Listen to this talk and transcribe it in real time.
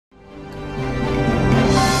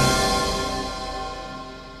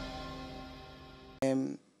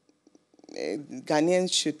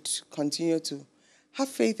Ghanaians should continue to have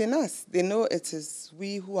faith in us. They know it is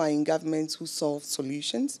we who are in government who solve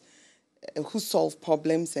solutions, who solve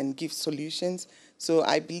problems and give solutions. So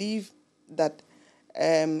I believe that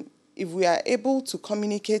if we are able to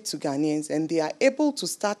communicate to Ghanaians and they are able to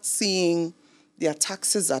start seeing their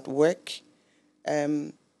taxes at work,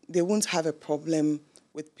 they won't have a problem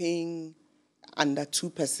with paying under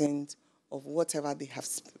 2% of whatever they have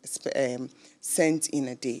sent in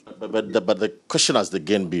a day. But the question has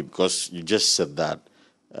again been, because you just said that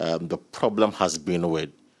the problem has been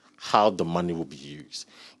with how the money will be used.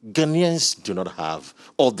 Ghanaians do not have,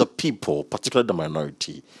 or the people, particularly the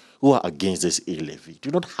minority, who are against this E-Levy,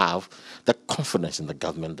 do not have the confidence in the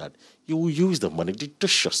government that you will use the money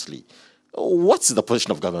judiciously. What's the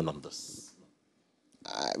position of government on this?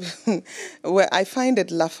 Well, I find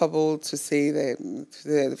it laughable to say that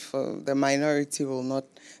the minority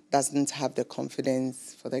doesn't have the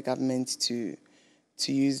confidence for the government to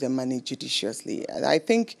use the money judiciously. I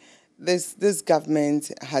think this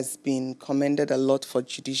government has been commended a lot for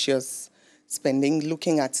judicious spending,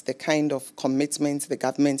 looking at the kind of commitment the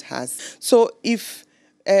government has. So if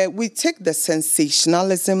we take the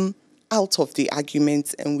sensationalism out of the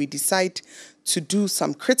argument and we decide to do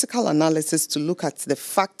some critical analysis to look at the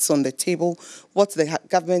facts on the table, what the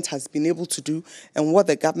government has been able to do and what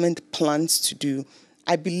the government plans to do,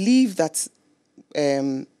 I believe that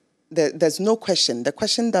there's no question, the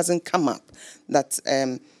question doesn't come up that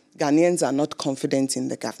Ghanaians are not confident in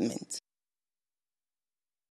the government.